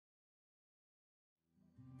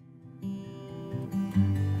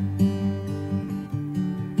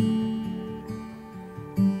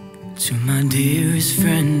To my dearest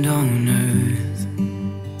friend on earth,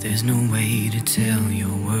 there's no way to tell your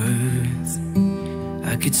worth.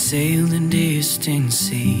 I could sail the distant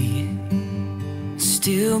sea,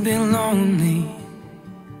 still be lonely.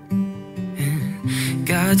 And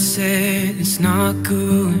God said it's not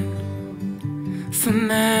good for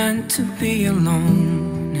man to be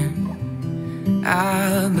alone. And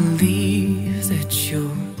I believe that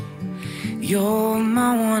you're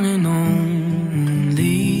my one and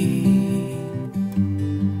only.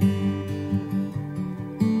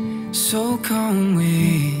 So come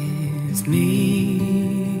with me.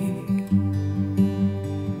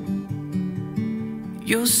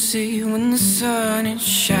 You'll see when the sun is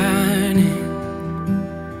shining,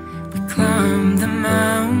 we climb the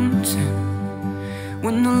mountain.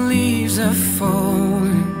 When the leaves are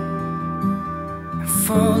falling, I'm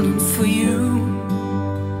falling for you.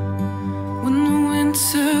 When the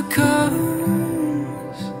winter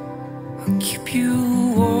comes, I'll keep you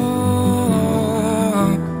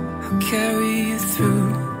warm, I'll carry you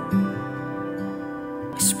through.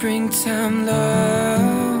 Springtime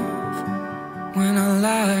love, when our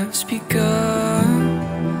lives begun.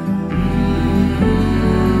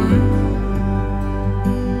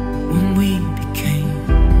 When we became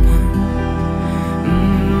one.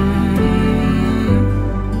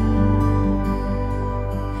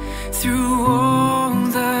 Through all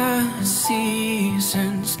the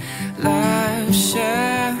seasons life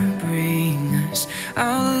shall bring us,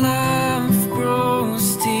 our love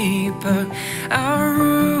grows deeper, our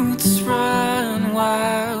roots run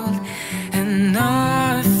wild, and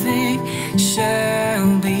nothing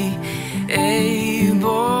shall be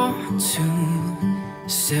able to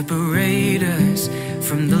separate us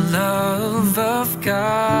from the love of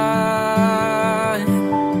God.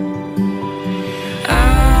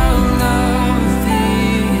 Our love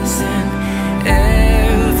is an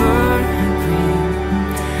evergreen.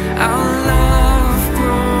 Our love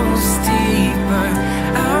grows deeper,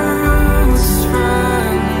 our roots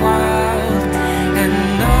run wild, and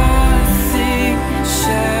nothing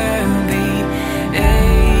shall be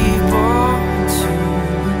able to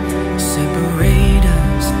separate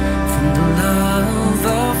us from the love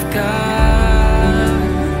of God.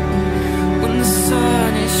 When the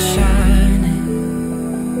sun is shining,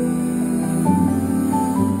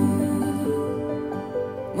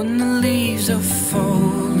 when the leaves are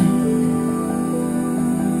falling,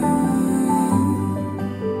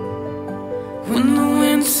 when the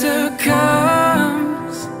winter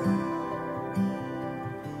comes,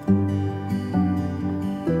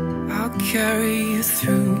 I'll carry you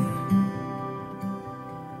through.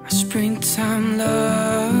 Our springtime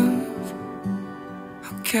love,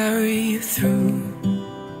 I'll carry you through.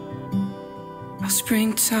 Our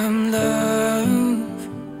springtime love,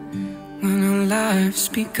 when our lives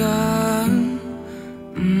begun.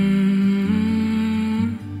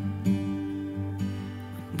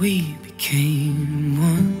 We became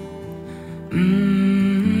one.